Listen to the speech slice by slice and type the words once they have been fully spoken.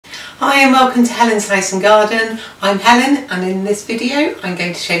Hi and welcome to Helen's House and Garden. I'm Helen and in this video I'm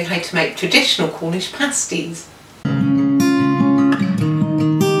going to show you how to make traditional Cornish pasties.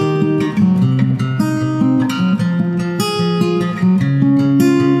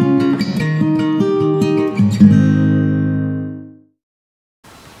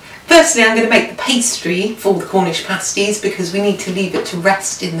 Firstly, I'm going to make the pastry for the Cornish pasties because we need to leave it to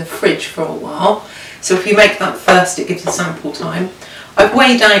rest in the fridge for a while. So if you make that first, it gives you sample time. I've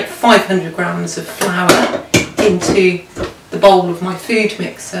weighed out 500 grams of flour into the bowl of my food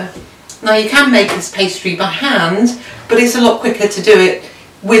mixer. Now you can make this pastry by hand, but it's a lot quicker to do it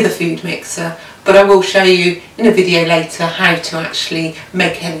with a food mixer. But I will show you in a video later how to actually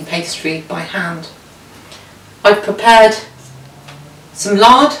make any pastry by hand. I've prepared some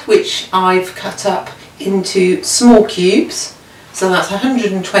lard, which I've cut up into small cubes. So that's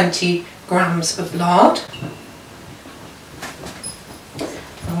 120 grams of lard.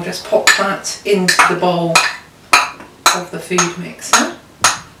 I'll just pop that into the bowl of the food mixer.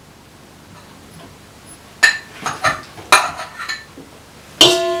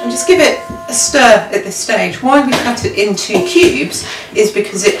 And just give it a stir at this stage. Why we cut it into cubes is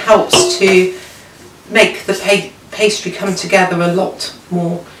because it helps to make the pastry come together a lot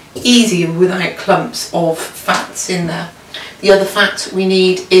more easier without clumps of fats in there. The other fat we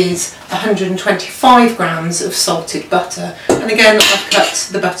need is 125 grams of salted butter, and again I've cut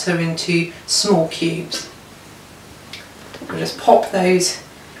the butter into small cubes. I'll just pop those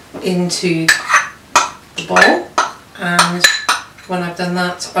into the bowl, and when I've done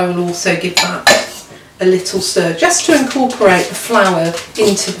that I will also give that a little stir just to incorporate the flour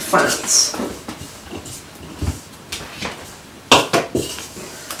into the fats.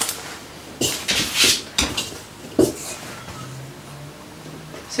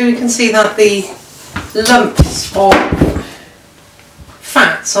 So we can see that the lumps of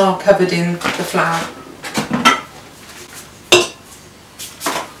fats are covered in the flour.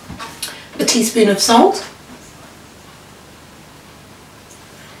 A teaspoon of salt.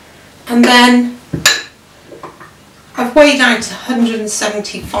 And then I've weighed out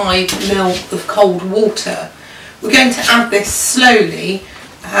 175 ml of cold water. We're going to add this slowly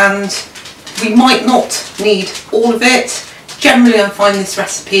and we might not need all of it. Generally I find this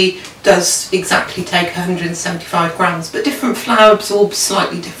recipe does exactly take 175 grams, but different flour absorbs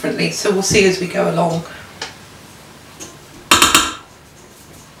slightly differently, so we'll see as we go along.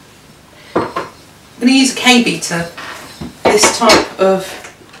 I'm going to use a K-beater. This type of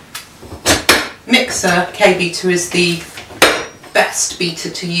mixer, K-beater, is the best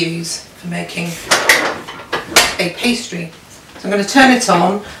beater to use for making a pastry. So I'm going to turn it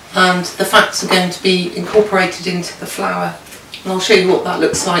on and the fats are going to be incorporated into the flour. And I'll show you what that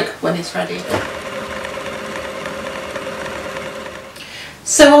looks like when it's ready.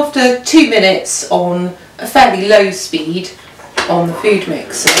 So after 2 minutes on a fairly low speed on the food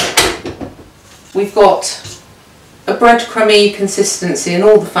mixer, we've got a breadcrumby consistency and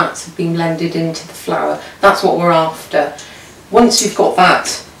all the fats have been blended into the flour. That's what we're after. Once you've got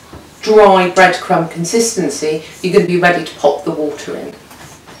that dry breadcrumb consistency, you're going to be ready to pop the water in.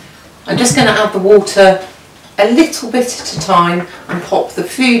 I'm just going to add the water a little bit at a time and pop the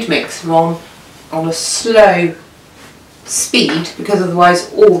food mixer on a slow speed, because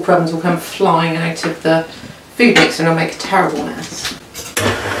otherwise all the crumbs will come flying out of the food mixer and I'll make a terrible mess.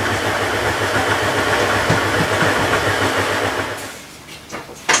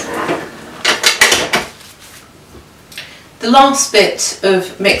 The last bit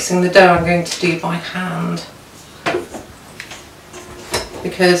of mixing the dough I'm going to do by hand,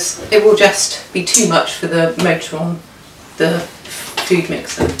 because it will just be too much for the motor on the food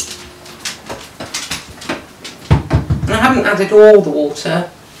mixer. And I haven't added all the water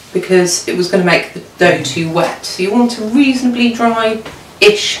because it was going to make the dough too wet. So you want a reasonably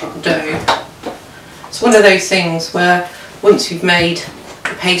dry-ish dough. It's one of those things where once you've made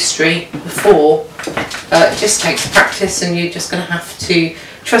the pastry before, it just takes practice and you're just going to have to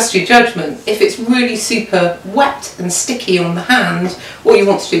trust your judgment. If it's really super wet and sticky on the hand, all you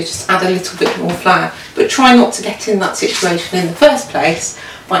want to do is just add a little bit more flour. But try not to get in that situation in the first place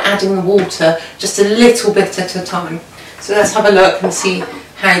by adding the water just a little bit at a time. So let's have a look and see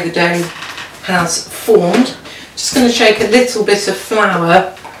how the dough has formed. Just going to shake a little bit of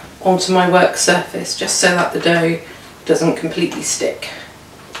flour onto my work surface just so that the dough doesn't completely stick.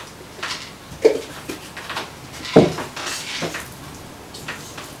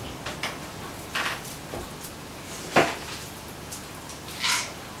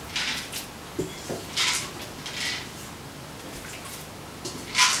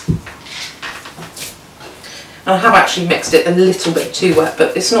 I have actually mixed it a little bit too wet,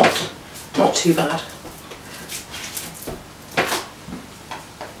 but it's not too bad.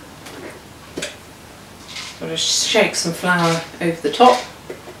 I'll just shake some flour over the top.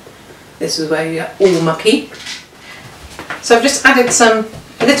 This is where you get all mucky. So I've just added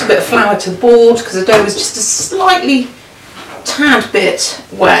a little bit of flour to the board because the dough was just a slightly tad bit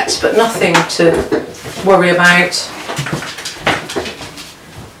wet, but nothing to worry about.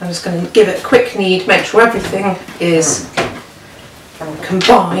 I'm just going to give it a quick knead, make sure everything is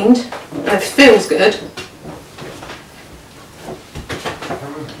combined and it feels good.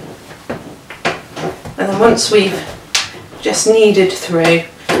 And then once we've just kneaded through,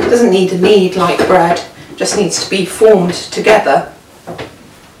 it doesn't need to knead like bread, just needs to be formed together.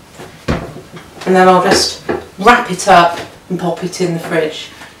 And then I'll just wrap it up and pop it in the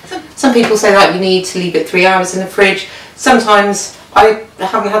fridge. Some people say that you need to leave it 3 hours in the fridge. Sometimes I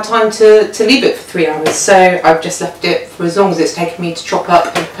haven't had time to leave it for 3 hours, so I've just left it for as long as it's taken me to chop up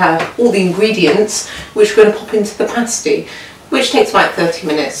and prepare all the ingredients which we're going to pop into the pasty, which takes about 30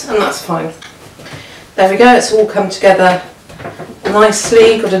 minutes, and that's fine. There we go, it's all come together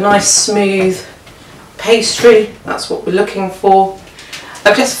nicely, got a nice smooth pastry, that's what we're looking for.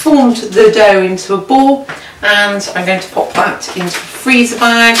 I've just formed the dough into a ball and I'm going to pop that into a freezer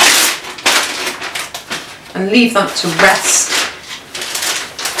bag and leave that to rest,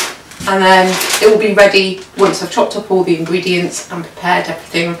 and then it will be ready once I've chopped up all the ingredients and prepared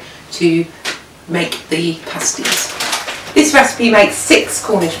everything to make the pasties. This recipe makes 6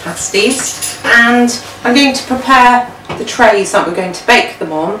 Cornish pasties, and I'm going to prepare the trays that we're going to bake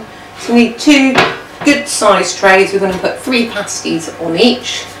them on. So we need 2 good sized trays. We're going to put 3 pasties on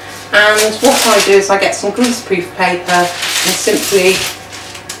each, and what I do is I get some greaseproof paper and simply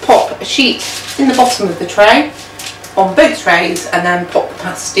pop a sheet in the bottom of the tray on both trays, and then pop the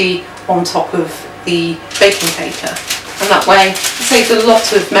pasty on top of the baking paper, and that way it saves a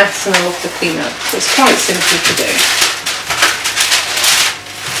lot of mess and a lot of cleanup. So it's quite simple to do.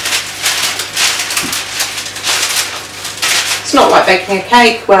 It's not like baking a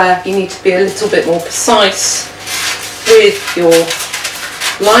cake where you need to be a little bit more precise with your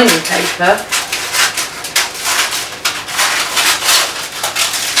lining paper.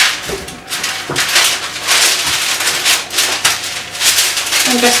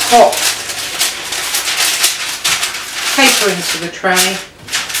 And just pop paper into the tray.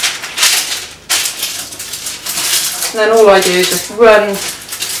 And then all I do is just run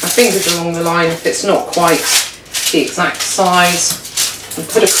my fingers along the line if it's not quite the exact size, and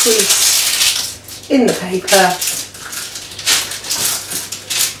put a crease in the paper,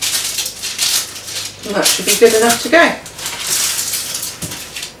 and that should be good enough to go.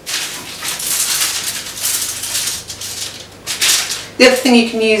 The other thing you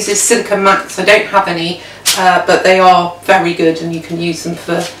can use is silicone mats. I don't have any, but they are very good and you can use them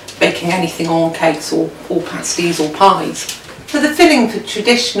for baking anything on cakes or pasties or pies. For the filling for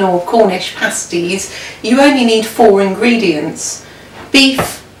traditional Cornish pasties, you only need 4 ingredients: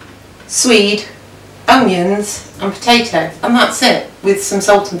 beef, swede, onions and potato, and that's it, with some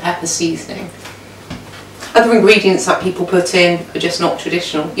salt and pepper seasoning. Other ingredients that people put in are just not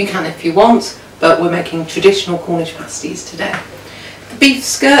traditional. You can if you want, but we're making traditional Cornish pasties today. The beef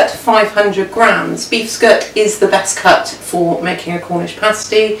skirt, 500 grams. Beef skirt is the best cut for making a Cornish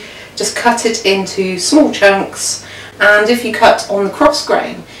pasty. Just cut it into small chunks, and if you cut on the cross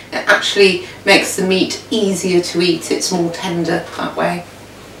grain, it actually makes the meat easier to eat. It's more tender that way.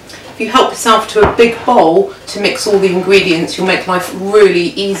 If you help yourself to a big bowl to mix all the ingredients, you'll make life really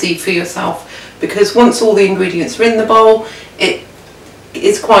easy for yourself, because once all the ingredients are in the bowl, it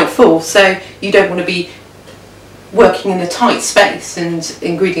is quite full, so you don't want to be working in a tight space and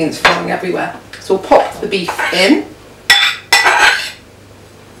ingredients flying everywhere. So we'll pop the beef in.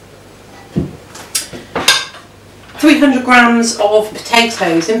 ,300 grams of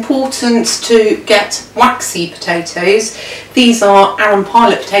potatoes. Important to get waxy potatoes. These are Arran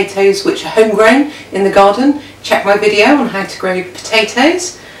Pilot potatoes, which are homegrown in the garden. Check my video on how to grow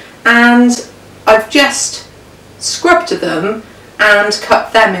potatoes. And I've just scrubbed them and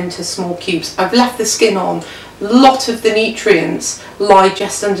cut them into small cubes. I've left the skin on. A lot of the nutrients lie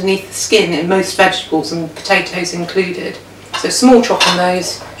just underneath the skin in most vegetables, and potatoes included. So small chop on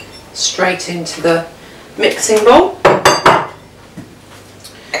those, straight into the mixing bowl.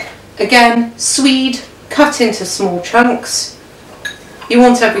 Again, swede cut into small chunks. You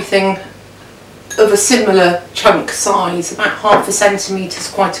want everything of a similar chunk size, about ½ centimetre is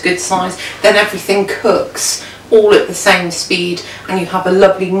quite a good size. Then everything cooks all at the same speed and you have a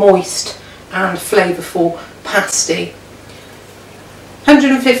lovely moist and flavourful pasty.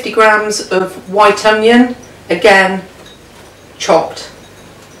 150 grams of white onion. again chopped.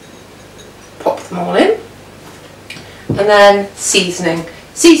 Pop them all in. And then seasoning.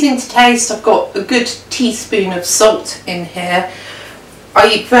 Seasoning to taste, I've got a good teaspoon of salt in here. I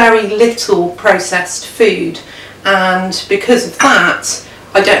eat very little processed food, and because of that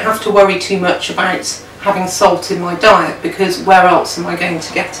I don't have to worry too much about having salt in my diet, because where else am I going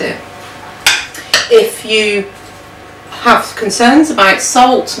to get it? If you have concerns about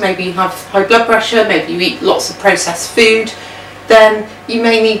salt, maybe you have high blood pressure, maybe you eat lots of processed food, then you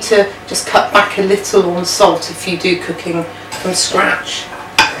may need to just cut back a little on salt if you do cooking from scratch.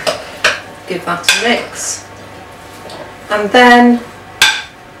 Give that a mix. And then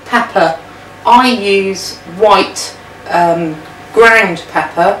pepper. I use white ground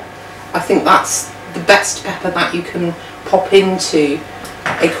pepper. I think that's the best pepper that you can pop into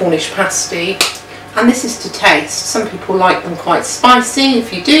a Cornish pasty, and this is to taste. Some people like them quite spicy.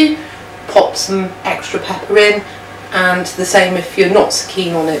 If you do, pop some extra pepper in, and the same if you're not so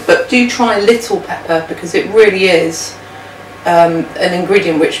keen on it, but do try little pepper, because it really is an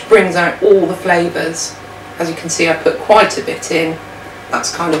ingredient which brings out all the flavours. As you can see, I put quite a bit in.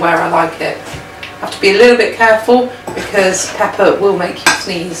 That's kind of where I like it. Have to be a little bit careful because pepper will make you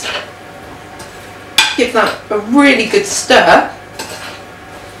sneeze. Give that a really good stir,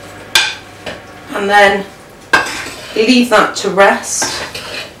 and then leave that to rest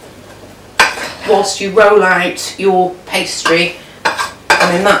whilst you roll out your pastry,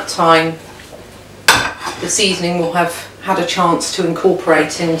 and in that time the seasoning will have had a chance to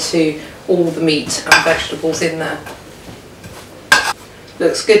incorporate into all the meat and vegetables in there.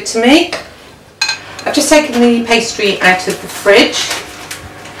 Looks good to me. I've just taken the pastry out of the fridge,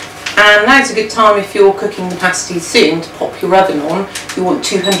 and now's a good time, if you're cooking the pasties soon, to pop your oven on. You want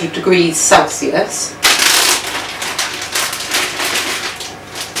 200 degrees Celsius.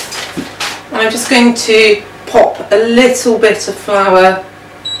 And I'm just going to pop a little bit of flour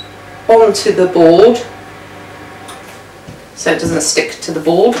onto the board so it doesn't stick to the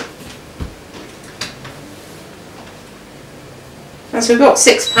board. And so we've got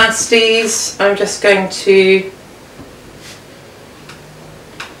 6 pasties. I'm just going to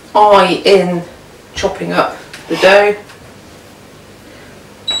eye in chopping up the dough,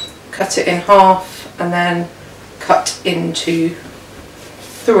 cut it in half, and then cut into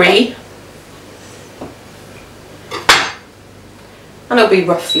 3, and it'll be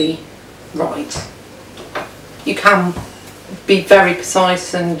roughly right. You can be very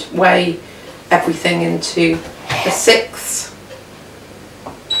precise and weigh everything into a 6.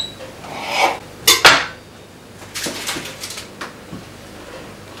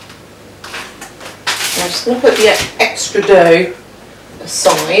 I'm just going to put the extra dough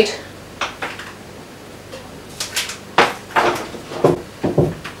aside.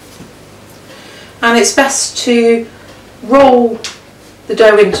 And it's best to roll the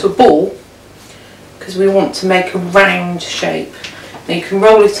dough into a ball, because we want to make a round shape. Now you can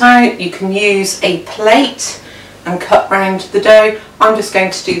roll it out, you can use a plate and cut round the dough. I'm just going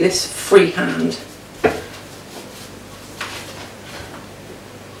to do this freehand.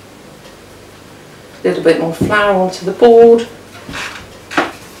 A little bit more flour onto the board.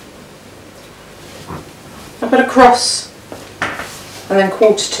 I put a cross and then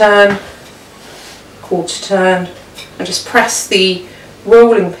quarter turn, and just press the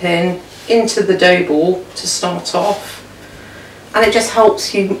rolling pin into the dough ball to start off, and it just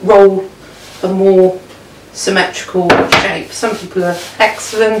helps you roll a more symmetrical shape. Some people are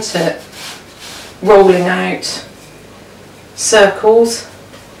excellent at rolling out circles.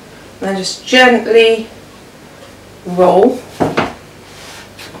 And then just gently roll,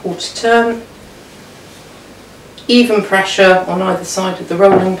 quarter turn, even pressure on either side of the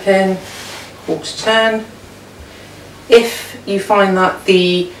rolling pin, quarter turn. If you find that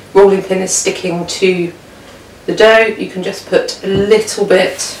the rolling pin is sticking to the dough, you can just put a little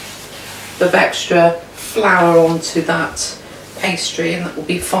bit of extra flour onto that pastry, and that will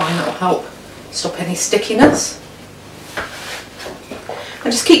be fine. That will help stop any stickiness.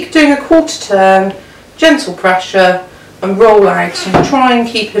 And just keep doing a quarter turn, gentle pressure, and roll out, and try and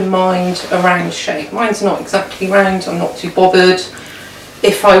keep in mind a round shape. Mine's not exactly round, I'm not too bothered.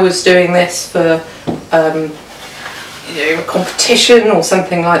 If I was doing this for a competition or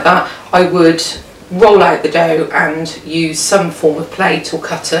something like that, I would roll out the dough and use some form of plate or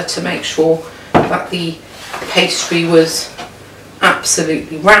cutter to make sure that the pastry was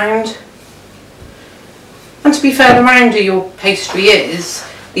absolutely round. And to be fair, the rounder your pastry is,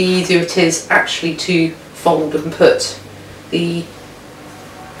 the easier it is actually to fold and put the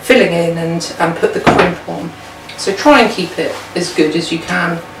filling in and put the crimp on. So try and keep it as good as you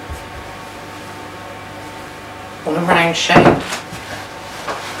can. on a round shape.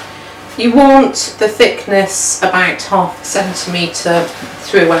 You want the thickness about ½ centimetre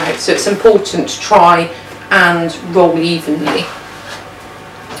throughout, so it's important to try and roll evenly.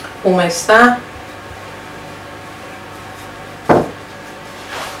 Almost there.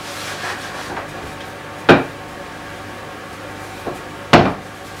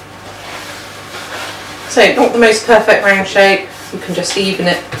 So not the most perfect round shape, you can just even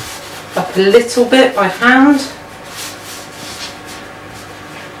it up a little bit by hand.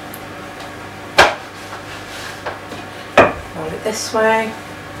 Roll it this way.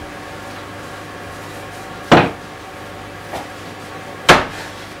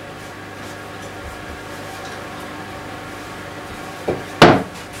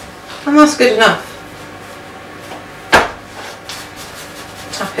 And that's good enough.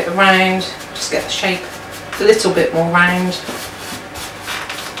 Tap it around, just get the shape a little bit more round.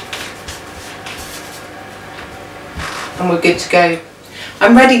 And we're good to go.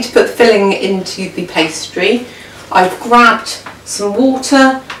 I'm ready to put the filling into the pastry. I've grabbed some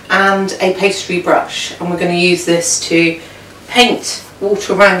water and a pastry brush, and we're going to use this to paint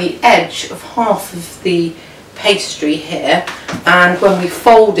water around the edge of half of the pastry here, and when we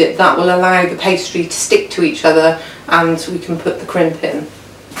fold it, that will allow the pastry to stick to each other and we can put the crimp in.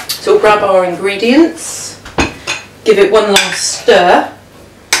 So we'll grab our ingredients, give it one last stir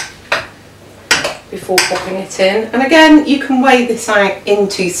before popping it in, and again you can weigh this out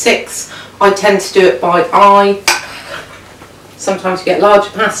into 6. I tend to do it by eye. Sometimes you get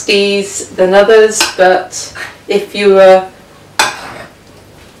larger pasties than others, but if you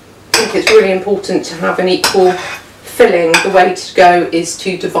I think it's really important to have an equal filling, the way to go is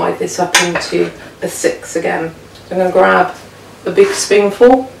to divide this up into a 6 again. So I'm going to grab a big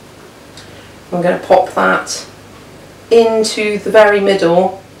spoonful. I'm going to pop that into the very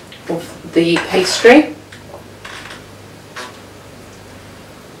middle of the pastry.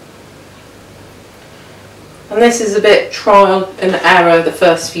 And this is a bit trial and error the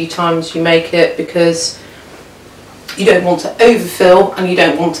first few times you make it, because you don't want to overfill and you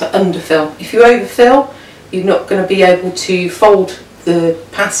don't want to underfill. If you overfill, you're not going to be able to fold the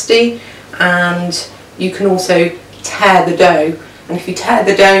pasty, and you can also tear the dough. And if you tear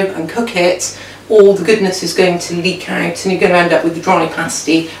the dough and cook it, all the goodness is going to leak out and you're going to end up with a dry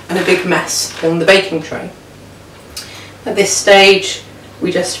pasty and a big mess on the baking tray. At this stage, we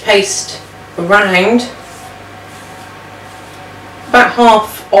just paste around about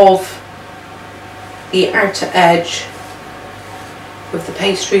half of the outer edge of the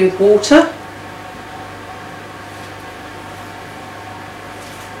pastry with water.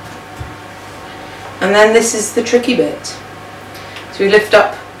 And then this is the tricky bit. So we lift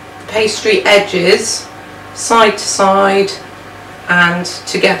up the pastry edges side to side and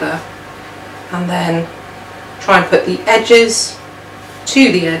together, and then try and put the edges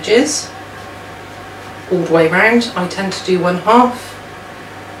to the edges all the way round. I tend to do 1/2.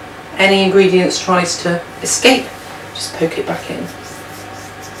 Any ingredients tries to escape, just poke it back in.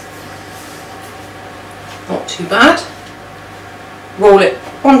 Not too bad. Roll it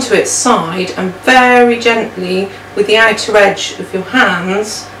onto its side and very gently with the outer edge of your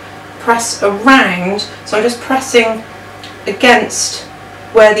hands press around. So I'm just pressing against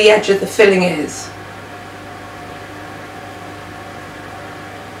where the edge of the filling is.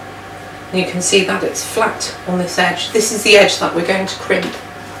 And you can see that it's flat on this edge. This is the edge that we're going to crimp.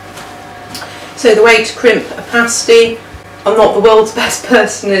 So the way to crimp a pasty, I'm not the world's best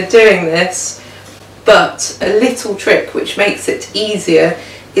person at doing this, but a little trick which makes it easier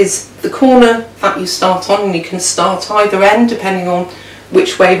is the corner that you start on, and you can start either end depending on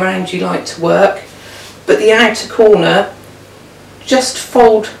which way round you like to work, but the outer corner, just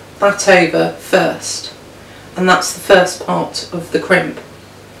fold that over first, and that's the first part of the crimp.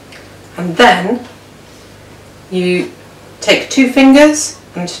 And then you take 2 fingers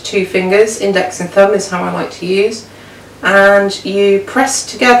and 2 fingers, index and thumb is how I like to use, and you press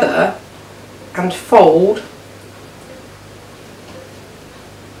together and fold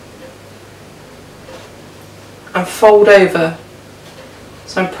and fold over.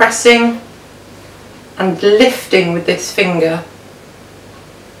 So I'm pressing and lifting with this finger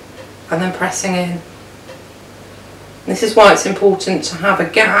and then pressing in. This is why it's important to have a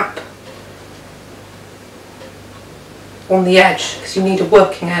gap on the edge, because you need a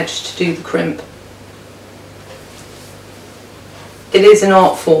working edge to do the crimp. It is an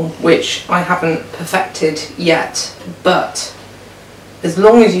art form which I haven't perfected yet, but as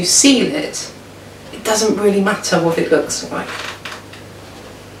long as you seal it, it doesn't really matter what it looks like.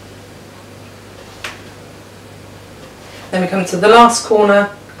 Then we come to the last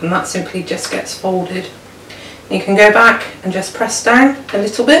corner, and that simply just gets folded. You can go back and just press down a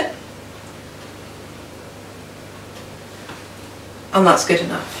little bit, and that's good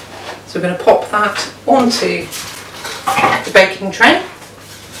enough. So we're going to pop that onto the baking tray.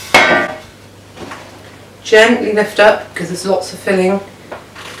 Gently lift up because there's lots of filling,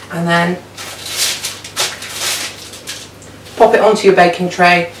 and then pop it onto your baking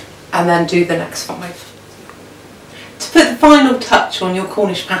tray and then do the next 5. To put the final touch on your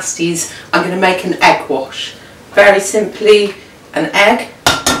Cornish pasties, I'm going to make an egg wash. Very simply, an egg.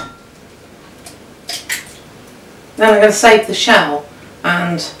 Then I'm going to save the shell,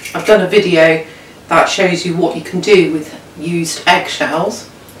 and I've done a video that shows you what you can do with used eggshells,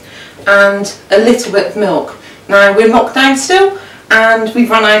 and a little bit of milk. Now we're locked down still and we've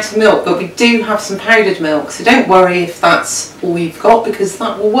run out of milk, but we do have some powdered milk, so don't worry if that's all you've got, because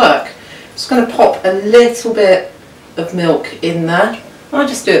that will work. Just going to pop a little bit of milk in there. I'll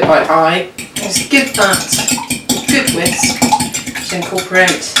just do it by eye. Just give that a good whisk to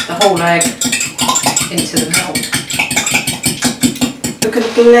incorporate the whole egg into the milk. We're going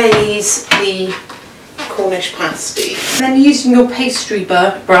to glaze the Cornish pasty. And then using your pastry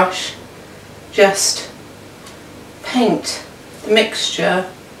brush, just paint the mixture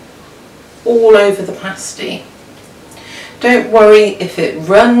all over the pasty. Don't worry if it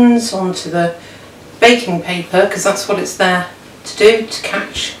runs onto the baking paper, because that's what it's there to do, to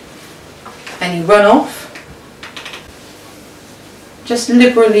catch any runoff. Just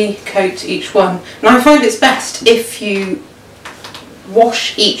liberally coat each one. Now I find it's best if you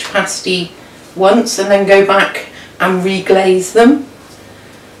wash each pasty once and then go back and reglaze them,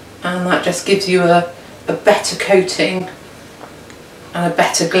 and that just gives you a better coating and a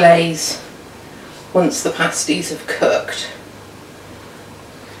better glaze once the pasties have cooked,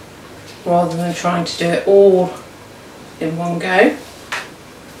 rather than trying to do it all in one go.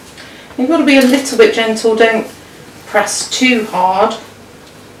 You've got to be a little bit gentle, don't press too hard,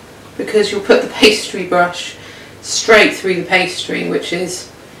 because you'll put the pastry brush straight through the pastry, which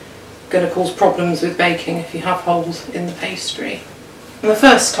is going to cause problems with baking if you have holes in the pastry. And the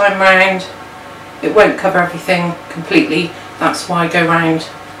first time round it won't cover everything completely, that's why I go round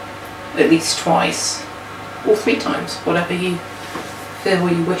at least twice or 3 times, whatever you feel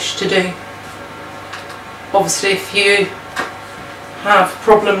you wish to do. Obviously if you have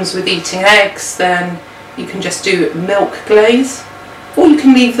problems with eating eggs, then you can just do milk glaze, or you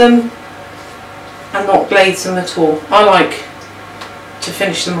can leave them and not glaze them at all. I like to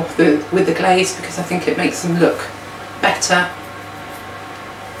finish them off with the glaze because I think it makes them look better,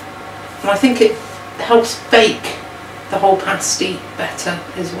 and I think it helps bake the whole pasty better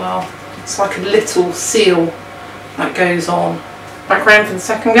as well. It's like a little seal that goes on. Back round for the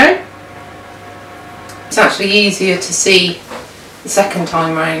second go. It's actually easier to see the second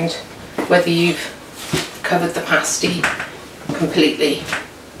time round whether you've covered the pasty completely.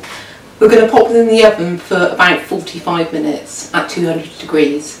 We're going to pop them in the oven for about 45 minutes at 200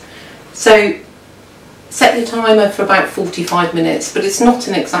 degrees. So set your timer for about 45 minutes, but it's not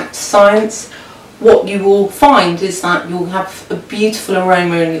an exact science. What you will find is that you'll have a beautiful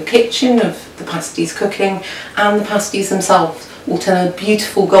aroma in your kitchen of the pasties cooking, and the pasties themselves will turn a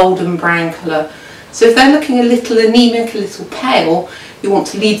beautiful golden brown colour. So if they're looking a little anemic, a little pale, you want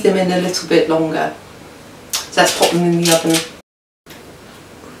to leave them in a little bit longer. So let's pop them in the oven.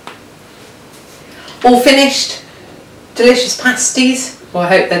 All finished, delicious pasties. Well, I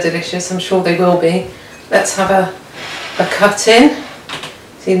hope they're delicious, I'm sure they will be. Let's have a cut in.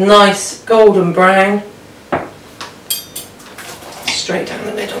 See, nice golden brown, straight down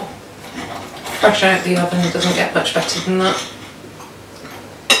the middle. Fresh out the oven, it doesn't get much better than that.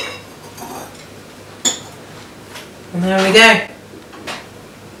 And there we go.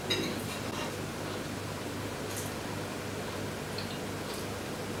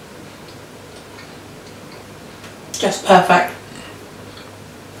 Just perfect.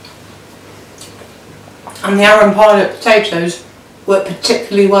 And the Arran pilot potatoes work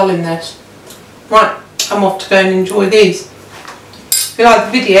particularly well in this. Right, I'm off to go and enjoy these. If you like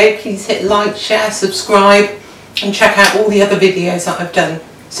the video, please hit like, share, subscribe, and check out all the other videos that I've done.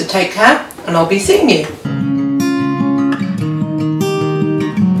 So take care, and I'll be seeing you.